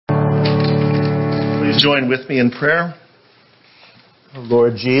Join with me in prayer.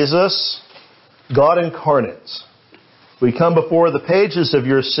 Lord Jesus, God incarnate, we come before the pages of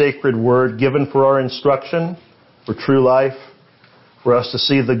your sacred word given for our instruction, for true life, for us to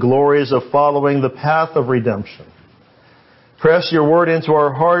see the glories of following the path of redemption. Press your word into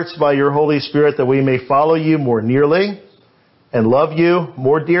our hearts by your Holy Spirit that we may follow you more nearly and love you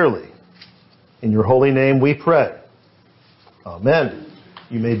more dearly. In your holy name we pray. Amen.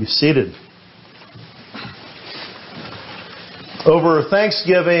 You may be seated. Over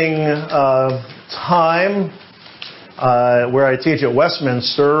Thanksgiving time, where I teach at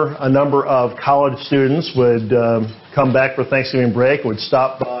Westminster, a number of college students would come back for Thanksgiving break, would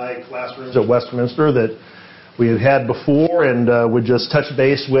stop by classrooms at Westminster that we had had before and would just touch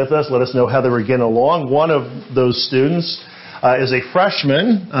base with us, let us know how they were getting along. One of those students is a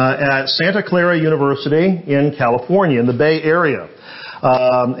freshman at Santa Clara University in California, in the Bay Area.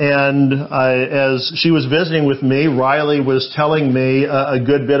 As she was visiting with me, Riley was telling me a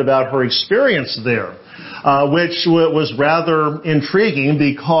good bit about her experience there, which was rather intriguing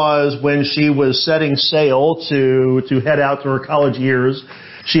because when she was setting sail to head out to her college years,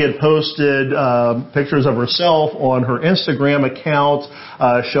 she had posted pictures of herself on her Instagram account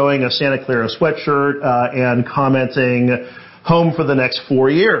showing a Santa Clara sweatshirt and commenting, "Home for the next 4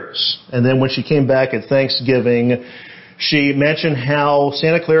 years." And then when she came back at Thanksgiving, she mentioned how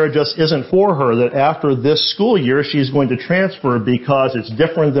Santa Clara just isn't for her, that after this school year she's going to transfer because it's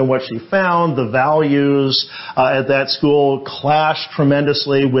different than what she found. The values at that school clash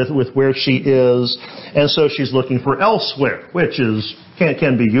tremendously with where she is, and so she's looking for elsewhere, which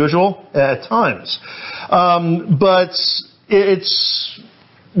can be usual at times. But it's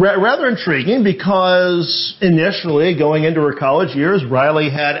rather intriguing because initially, going into her college years, Riley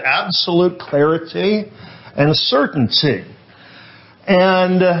had absolute clarity and certainty.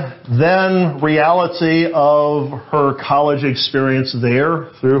 And then reality of her college experience there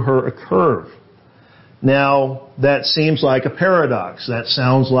threw her a curve. Now, that seems like a paradox. That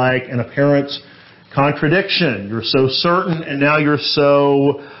sounds like an apparent contradiction. You're so certain, and now you're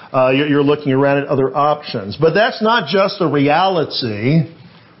looking around at other options. But that's not just the reality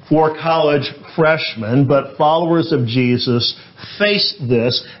for college freshmen, but followers of Jesus face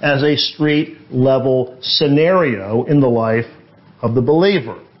this as a street-level scenario in the life of the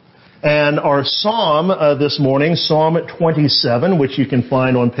believer. And our psalm this morning, Psalm 27, which you can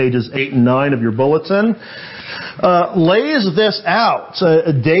find on pages 8 and 9 of your bulletin, lays this out.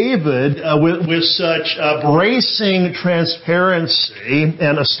 David, with such bracing transparency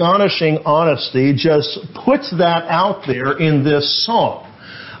and astonishing honesty, just puts that out there in this psalm.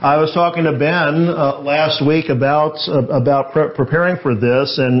 I was talking to Ben last week about preparing for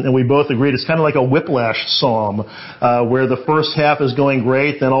this, and we both agreed it's kind of like a whiplash psalm, where the first half is going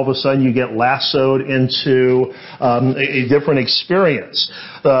great, then all of a sudden you get lassoed into a different experience.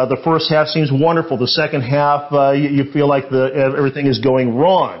 The first half seems wonderful. The second half, you feel like everything is going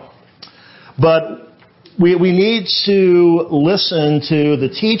wrong. But we need to listen to the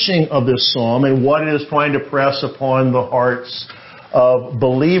teaching of this psalm and what it is trying to press upon the hearts of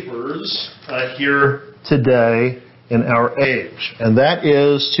believers here today in our age. And that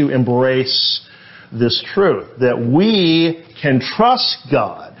is to embrace this truth, that we can trust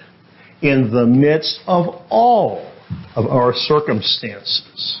God in the midst of all of our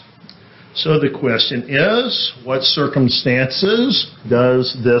circumstances. So the question is, what circumstances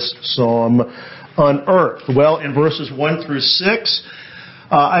does this psalm unearth? Well, in verses 1 through 6,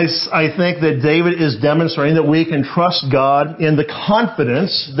 I think that David is demonstrating that we can trust God in the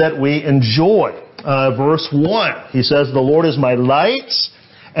confidence that we enjoy. Verse 1, he says, "The Lord is my light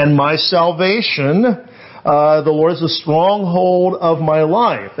and my salvation. The Lord is the stronghold of my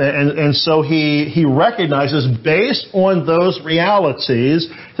life." And so he recognizes, based on those realities,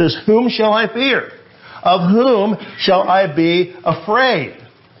 says, "Whom shall I fear? Of whom shall I be afraid?"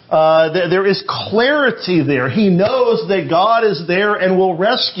 There is clarity there. He knows that God is there and will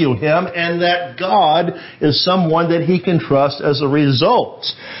rescue him, and that God is someone that he can trust as a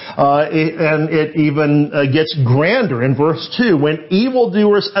result. And it even gets grander in verse 2. "When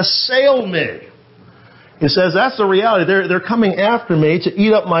evildoers assail me," he says, that's the reality. They're coming after me to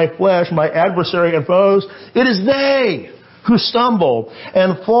eat up my flesh, my adversary and foes. "It is they who stumble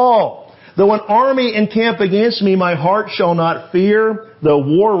and fall. Though an army encamp against me, my heart shall not fear. Though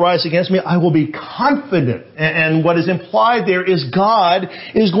war rise against me, I will be confident." And what is implied there is God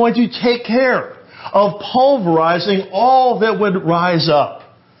is going to take care of pulverizing all that would rise up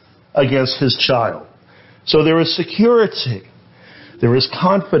against his child. So there is security. There is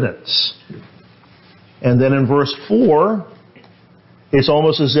confidence. And then in verse 4, It's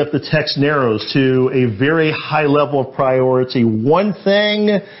almost as if the text narrows to a very high level of priority. One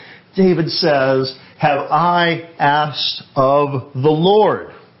thing, David says, have I asked of the Lord.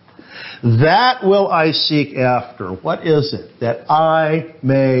 That will I seek after. What is it? That I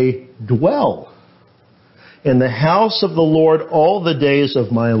may dwell in the house of the Lord all the days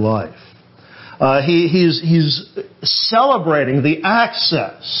of my life. He's celebrating the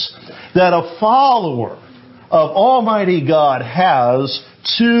access that a follower of Almighty God has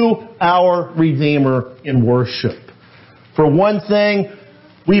to our Redeemer in worship. For one thing,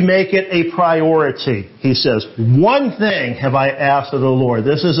 we make it a priority. He says, one thing have I asked of the Lord.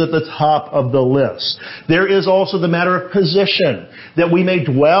 This is at the top of the list. There is also the matter of position, that we may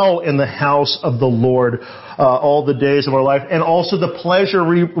dwell in the house of the Lord all the days of our life, and also the pleasure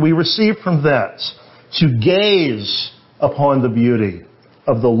we receive from that, to gaze upon the beauty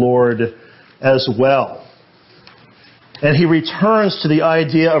of the Lord as well. And he returns to the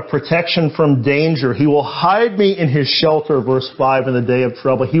idea of protection from danger. He will hide me in his shelter, verse 5, in the day of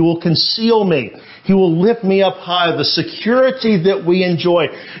trouble. He will conceal me. He will lift me up high. The security that we enjoy.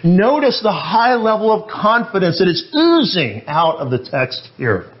 Notice the high level of confidence that is oozing out of the text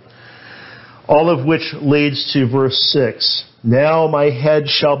here. All of which leads to verse 6. Now my head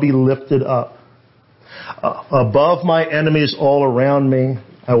shall be lifted up above my enemies all around me.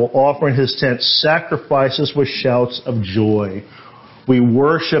 I will offer in his tent sacrifices with shouts of joy. We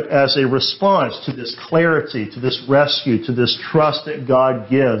worship as a response to this clarity, to this rescue, to this trust that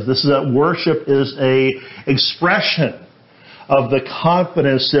God gives. This is that worship is a expression of the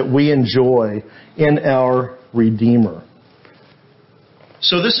confidence that we enjoy in our Redeemer.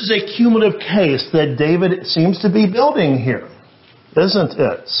 So this is a cumulative case that David seems to be building here, isn't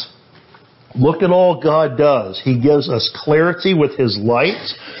it? Look at all God does. He gives us clarity with his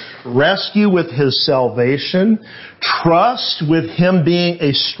light, rescue with his salvation, trust with him being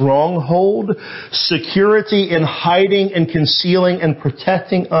a stronghold, security in hiding and concealing and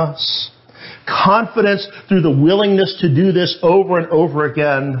protecting us, confidence through the willingness to do this over and over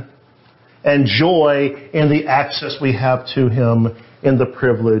again, and joy in the access we have to him in the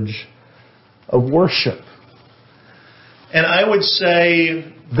privilege of worship. And I would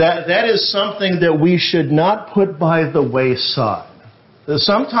say that is something that we should not put by the wayside.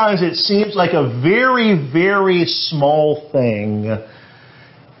 Sometimes it seems like a very, very small thing.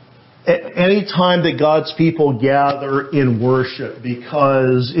 Any time that God's people gather in worship,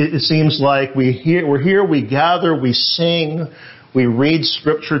 because it seems like we're here, we gather, we sing, we read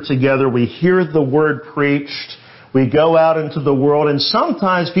Scripture together, we hear the Word preached, we go out into the world, and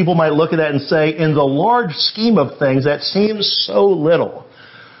sometimes people might look at that and say, in the large scheme of things, that seems so little.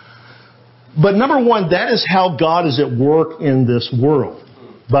 But number one, that is how God is at work in this world.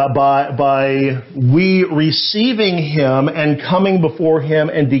 By we receiving Him and coming before Him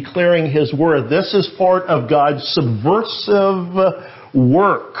and declaring His Word. This is part of God's subversive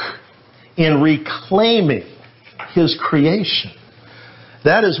work in reclaiming His creation.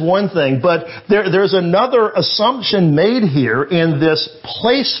 That is one thing. But there's another assumption made here in this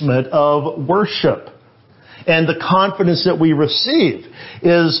placement of worship. And the confidence that we receive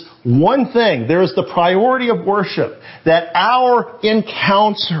is one thing. There's the priority of worship, that our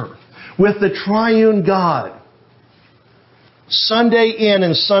encounter with the triune God, Sunday in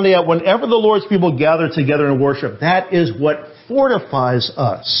and Sunday out, whenever the Lord's people gather together in worship, that is what fortifies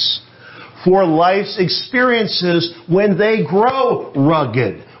us for life's experiences when they grow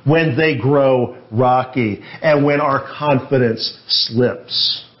rugged, when they grow rocky, and when our confidence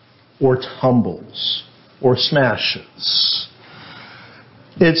slips or tumbles or smashes.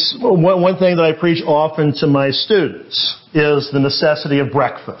 It's one thing that I preach often to my students is the necessity of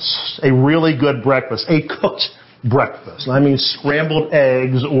breakfast. A really good breakfast, a cooked breakfast. I mean scrambled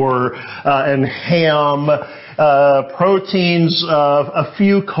eggs and ham, proteins, a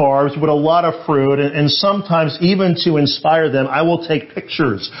few carbs with a lot of fruit, and sometimes even to inspire them, I will take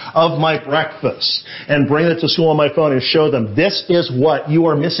pictures of my breakfast and bring it to school on my phone and show them this is what you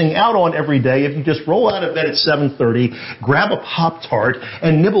are missing out on every day if you just roll out of bed at 7:30, grab a Pop-Tart,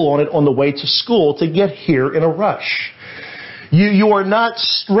 and nibble on it on the way to school to get here in a rush. You are not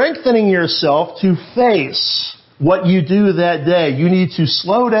strengthening yourself to face what you do that day. You need to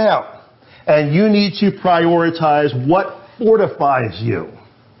slow down. And you need to prioritize what fortifies you.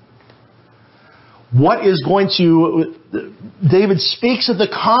 What is going to... David speaks of the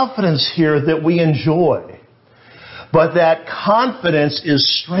confidence here that we enjoy. But that confidence is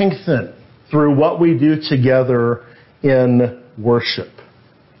strengthened through what we do together in worship.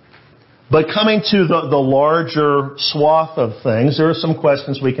 But coming to the larger swath of things, there are some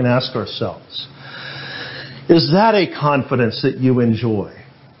questions we can ask ourselves. Is that a confidence that you enjoy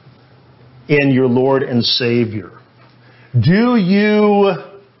in your Lord and Savior? Do you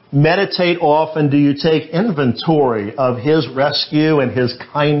meditate often? Do you take inventory of His rescue and His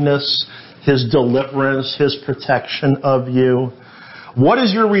kindness, His deliverance, His protection of you? What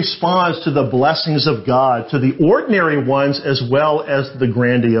is your response to the blessings of God, to the ordinary ones as well as the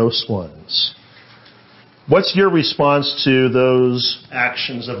grandiose ones? What's your response to those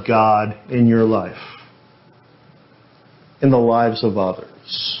actions of God in your life, in the lives of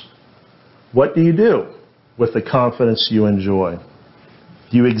others? What do you do with the confidence you enjoy?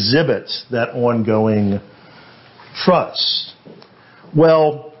 Do you exhibit that ongoing trust?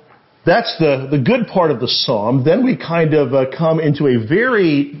 Well, that's the good part of the psalm. Then we kind of come into a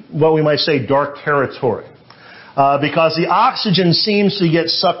very, what we might say, dark territory. Because the oxygen seems to get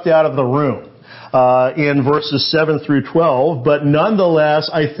sucked out of the room in verses 7 through 12. But nonetheless,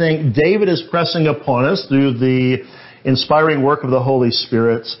 I think David is pressing upon us through the inspiring work of the Holy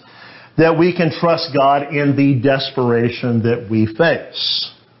Spirit that we can trust God in the desperation that we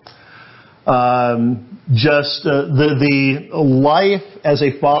face. The life as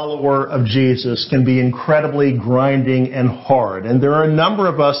a follower of Jesus can be incredibly grinding and hard. And there are a number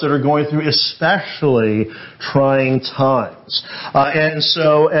of us that are going through especially trying times. And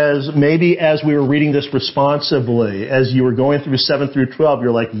so as we were reading this responsively, as you were going through 7 through 12,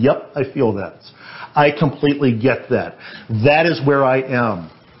 you're like, yep, I feel that. I completely get that. That is where I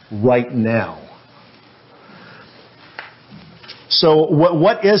am right now. So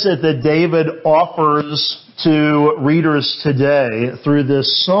what is it that David offers to readers today through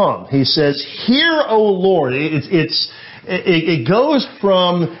this psalm? He says, "Hear, O Lord." It goes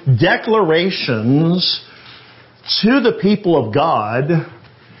from declarations to the people of God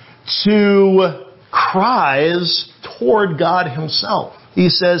to cries toward God Himself. He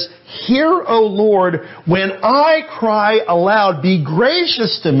says, "Hear, O Lord, when I cry aloud, be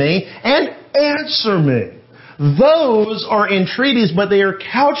gracious to me and answer me." Those are entreaties, but they are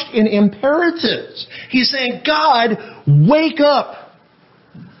couched in imperatives. He's saying, God, wake up.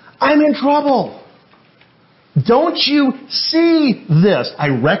 I'm in trouble. Don't you see this? I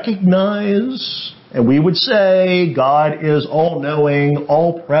recognize, and we would say, God is all-knowing,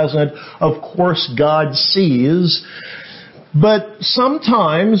 all-present. Of course, God sees. But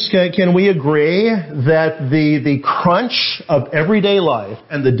sometimes, can we agree that the crunch of everyday life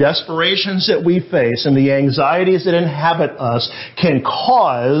and the desperations that we face and the anxieties that inhabit us can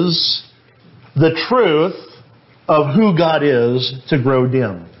cause the truth of who God is to grow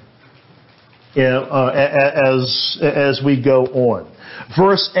dim as we go on.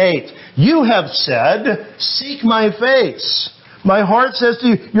 Verse 8, "You have said, seek my face. My heart says to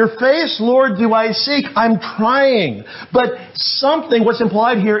you, your face, Lord, do I seek." I'm trying. But what's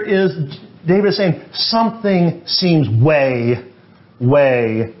implied here is David is saying something seems way,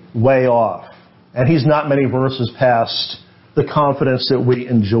 way, way off. And he's not many verses past the confidence that we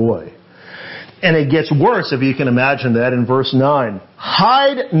enjoy. And it gets worse, if you can imagine that, in verse 9.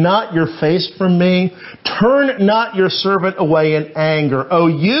 "Hide not your face from me. Turn not your servant away in anger. O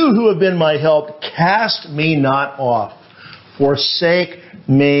you who have been my help, cast me not off. Forsake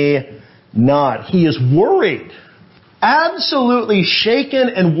me not." He is worried, absolutely shaken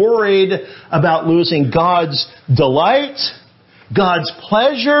and worried about losing God's delight, God's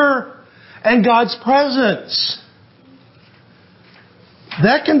pleasure, and God's presence.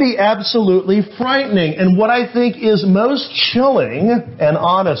 That can be absolutely frightening. And what I think is most chilling and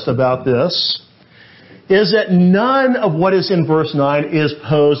honest about this is that none of what is in verse 9 is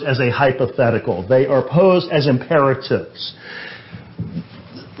posed as a hypothetical. They are posed as imperatives.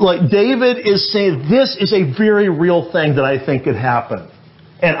 Like David is saying, this is a very real thing that I think could happen.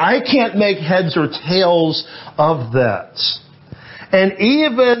 And I can't make heads or tails of that. And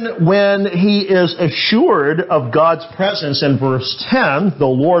even when he is assured of God's presence in verse 10, the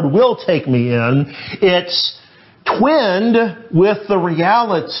Lord will take me in, it's twinned with the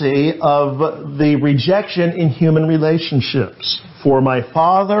reality of the rejection in human relationships. "For my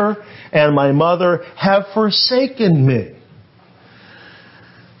father and my mother have forsaken me."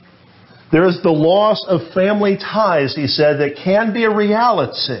 There is the loss of family ties, he said, that can be a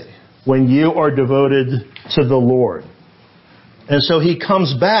reality when you are devoted to the Lord. And so he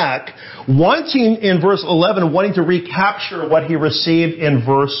comes back wanting, in verse 11, wanting to recapture what he received in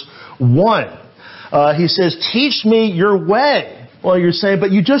verse 1. He says, "Teach me your way." Well, you're saying,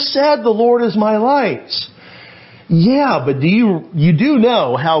 but you just said the Lord is my light. Yeah, but you do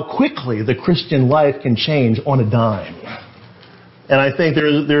know how quickly the Christian life can change on a dime. And I think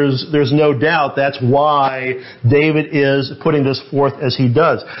there's no doubt that's why David is putting this forth as he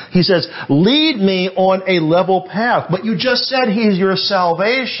does. He says, lead me on a level path. But you just said He's your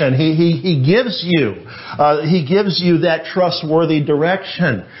salvation. He gives you that trustworthy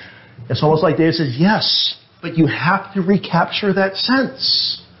direction. It's almost like David says, yes, but you have to recapture that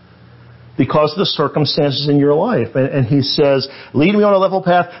sense because of the circumstances in your life. And he says, lead me on a level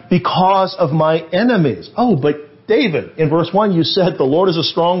path because of my enemies. Oh, but David, in verse 1, you said, the Lord is a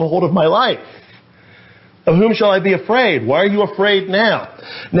stronghold of my life. Of whom shall I be afraid? Why are you afraid now?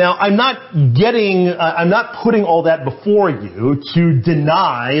 Now, I'm not putting all that before you to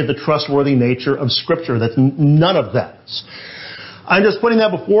deny the trustworthy nature of Scripture. That's none of that. I'm just putting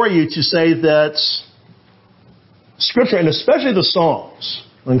that before you to say that Scripture, and especially the Psalms,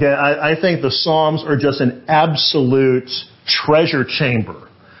 okay, I think the Psalms are just an absolute treasure chamber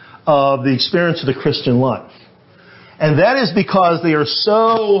of the experience of the Christian life. And that is because they are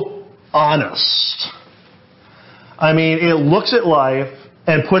so honest. I mean, it looks at life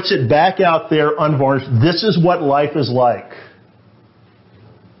and puts it back out there unvarnished. This is what life is like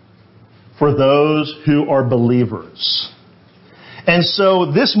for those who are believers. And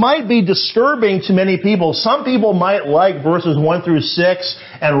so this might be disturbing to many people. Some people might like verses 1 through 6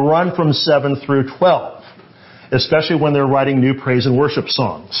 and run from 7 through 12, especially when they're writing new praise and worship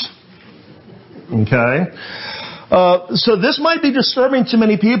songs. Okay? So this might be disturbing to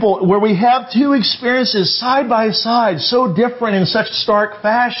many people where we have two experiences side by side, so different in such stark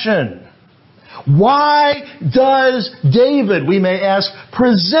fashion. Why does David, we may ask,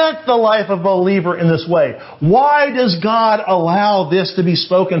 present the life of a believer in this way? Why does God allow this to be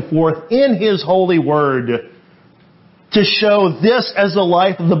spoken forth in His holy word to show this as the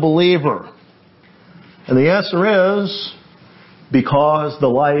life of the believer? And the answer is because the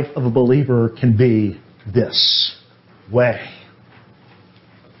life of a believer can be this way.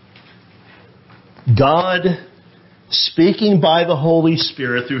 God, speaking by the Holy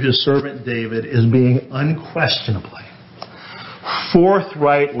Spirit through His servant David, is being unquestionably,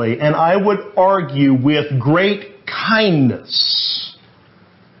 forthrightly, and I would argue with great kindness.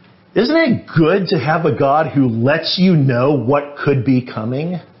 Isn't it good to have a God who lets you know what could be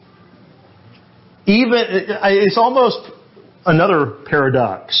coming? It's almost another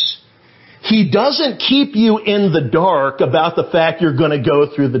paradox. He doesn't keep you in the dark about the fact you're going to go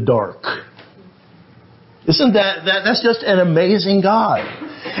through the dark. Isn't that's just an amazing God.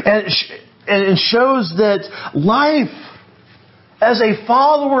 And it shows that life as a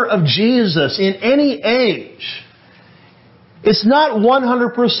follower of Jesus in any age, it's not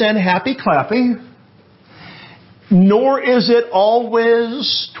 100% happy-clappy, nor is it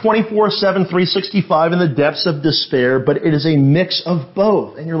always 24/7, 365 in the depths of despair, but it is a mix of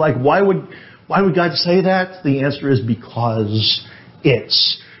both. And you're like, why would God say that? The answer is because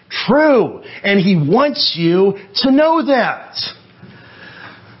it's true. And He wants you to know that.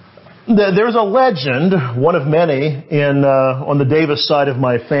 There's a legend, one of many, on the Davis side of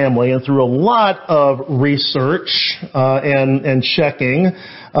my family, and through a lot of research and checking,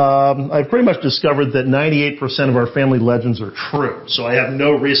 I've pretty much discovered that 98% of our family legends are true. So I have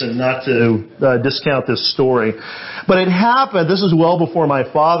no reason not to discount this story. But it happened, this is well before my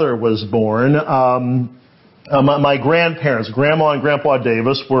father was born. My grandparents, Grandma and Grandpa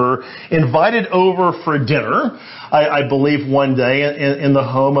Davis, were invited over for dinner, I believe one day, in the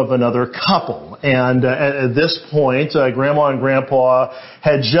home of another couple. And at this point, Grandma and Grandpa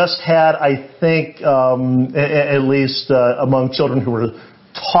had just had, I think, at least among children who were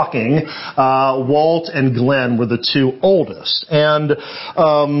talking, Walt and Glenn were the two oldest. And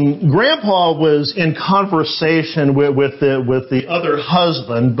Grandpa was in conversation with the other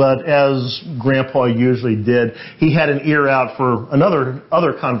husband, but as Grandpa usually did, he had an ear out for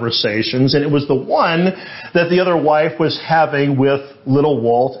other conversations, and it was the one that the other wife was having with little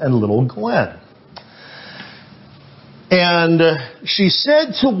Walt and little Glenn. And she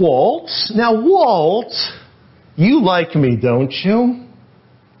said to Walt, "Now, Walt, you like me, don't you?"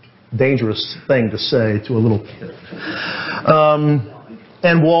 Dangerous thing to say to a little kid.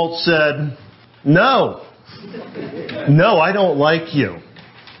 And Walt said, No, I don't like you.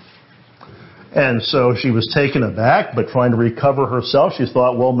 And so she was taken aback, but trying to recover herself, she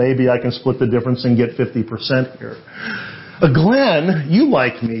thought, well, maybe I can split the difference and get 50% here. Glenn, you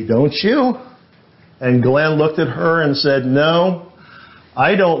like me, don't you? And Glenn looked at her and said, no,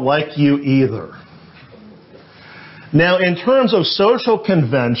 I don't like you either. Now, in terms of social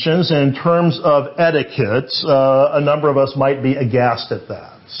conventions, in terms of etiquette, a number of us might be aghast at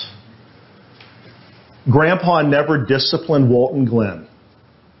that. Grandpa never disciplined Walt and Glenn.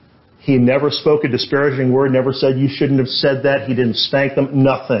 He never spoke a disparaging word, never said you shouldn't have said that. He didn't spank them,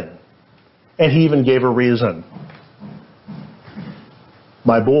 nothing. And he even gave a reason.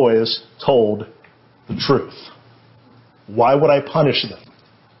 My boys told the truth. Why would I punish them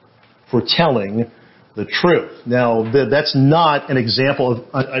for telling the truth? Now, that's not an example of,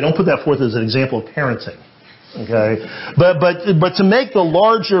 I don't put that forth as an example of parenting. Okay? But to make the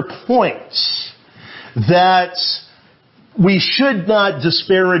larger point that we should not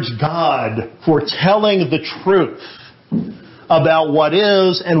disparage God for telling the truth about what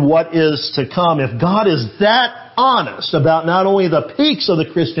is and what is to come. If God is that honest about not only the peaks of the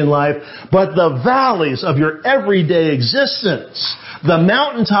Christian life, but the valleys of your everyday existence, the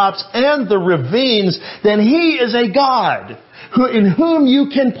mountaintops and the ravines, then He is a God in whom you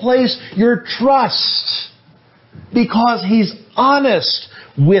can place your trust because He's honest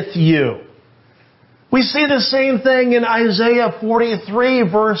with you. We see the same thing in Isaiah 43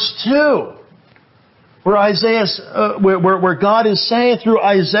 verse 2. Where God is saying through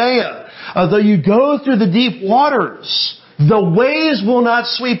Isaiah, though you go through the deep waters, the waves will not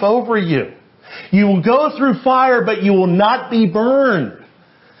sweep over you. You will go through fire, but you will not be burned.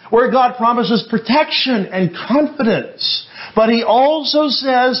 Where God promises protection and confidence. But He also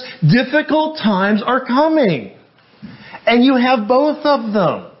says difficult times are coming. And you have both of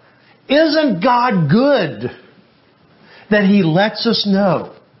them. Isn't God good that He lets us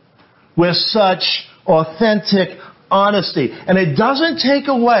know with such authentic honesty? And it doesn't take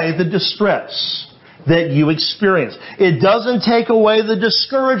away the distress that you experience. It doesn't take away the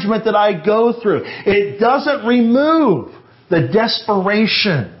discouragement that I go through. It doesn't remove the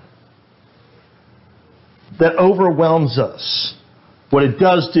desperation that overwhelms us. What it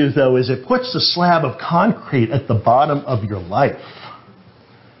does do, though, is it puts the slab of concrete at the bottom of your life.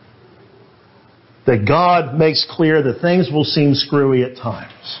 That God makes clear that things will seem screwy at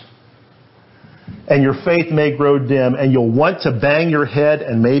times. And your faith may grow dim and you'll want to bang your head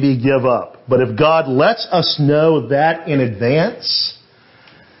and maybe give up. But if God lets us know that in advance,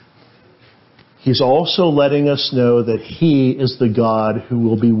 He's also letting us know that He is the God who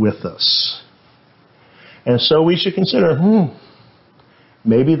will be with us. And so we should consider,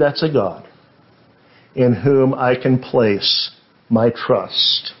 maybe that's a God in whom I can place my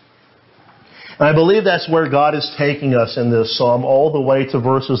trust. And I believe that's where God is taking us in this psalm, all the way to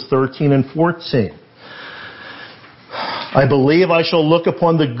verses 13 and 14. I believe I shall look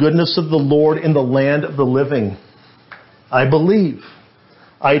upon the goodness of the Lord in the land of the living. I believe.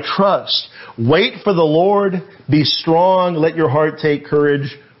 I trust. Wait for the Lord. Be strong. Let your heart take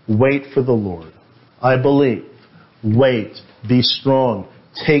courage. Wait for the Lord. I believe. Wait. Be strong.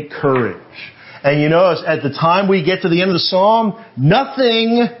 Take courage. And you notice, at the time we get to the end of the psalm,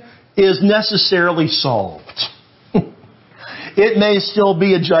 nothing is necessarily solved. It may still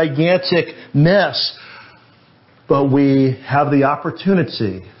be a gigantic mess, but we have the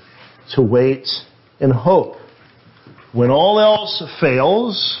opportunity to wait in hope. When all else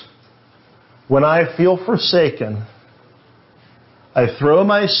fails, when I feel forsaken, I throw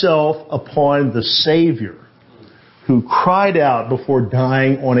myself upon the Savior who cried out before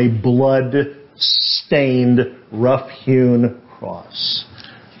dying on a blood-stained, rough-hewn cross.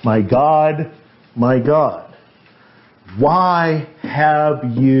 My God, why have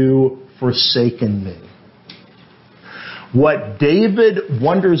you forsaken me? What David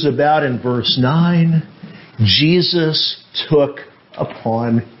wonders about in verse 9, Jesus took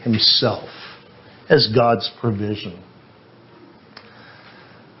upon Himself as God's provision.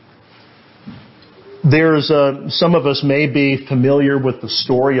 Some of us may be familiar with the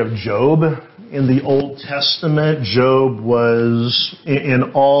story of Job in the Old Testament. Job was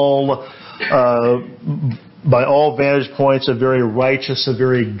by all vantage points, a very righteous, a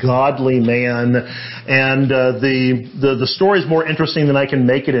very godly man. And the story is more interesting than I can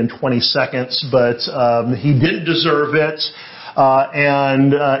make it in 20 seconds, but he didn't deserve it.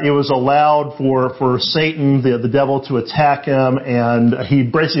 And it was allowed for Satan, the devil, to attack him, and he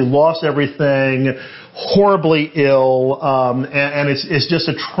basically lost everything, horribly ill, and it's just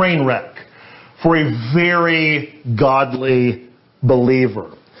a train wreck for a very godly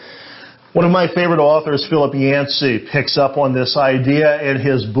believer. One of my favorite authors, Philip Yancey, picks up on this idea in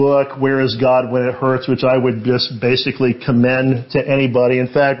his book, Where is God When It Hurts?, which I would just basically commend to anybody. In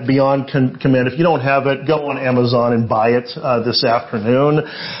fact, beyond commend, if you don't have it, go on Amazon and buy it this afternoon.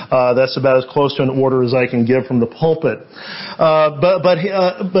 That's about as close to an order as I can give from the pulpit. But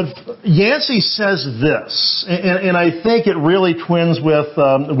Yancey says this, and I think it really twins with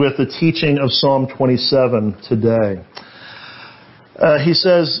the teaching of Psalm 27 today. He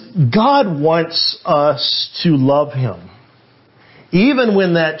says, God wants us to love Him, even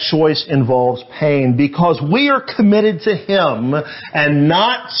when that choice involves pain, because we are committed to Him and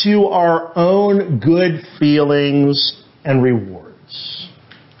not to our own good feelings and rewards.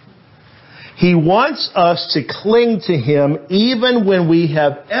 He wants us to cling to Him even when we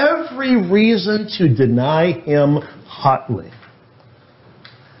have every reason to deny Him hotly.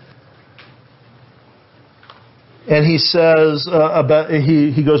 And he says,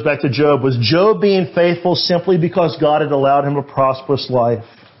 he goes back to Job. Was Job being faithful simply because God had allowed him a prosperous life?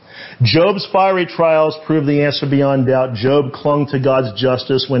 Job's fiery trials prove the answer beyond doubt. Job clung to God's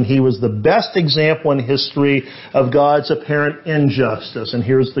justice when he was the best example in history of God's apparent injustice. And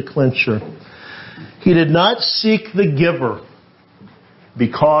here's the clincher. He did not seek the giver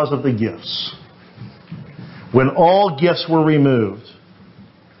because of the gifts. When all gifts were removed,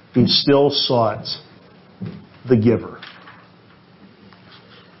 he still sought the giver.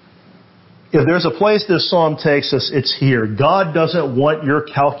 If there's a place this psalm takes us, it's here. God doesn't want your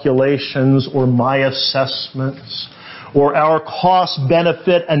calculations or my assessments or our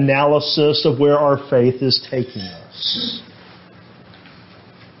cost-benefit analysis of where our faith is taking us.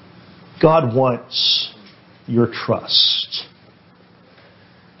 God wants your trust.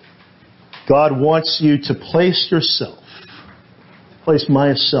 God wants you to place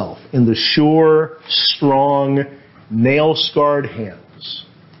myself in the sure, strong, nail-scarred hands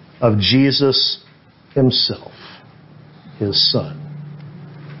of Jesus Himself, His Son.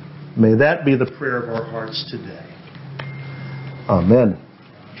 May that be the prayer of our hearts today. Amen.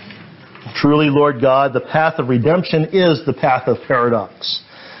 Truly, Lord God, the path of redemption is the path of paradox.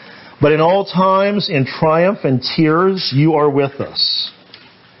 But in all times, in triumph and tears, You are with us.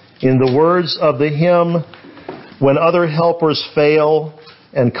 In the words of the hymn, when other helpers fail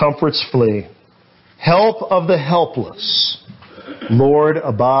and comforts flee, help of the helpless, Lord,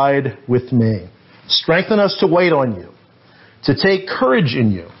 abide with me. Strengthen us to wait on You, to take courage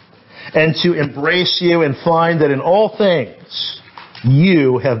in You, and to embrace You and find that in all things,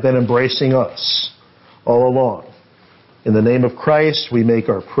 You have been embracing us all along. In the name of Christ, we make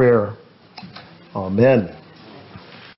our prayer. Amen.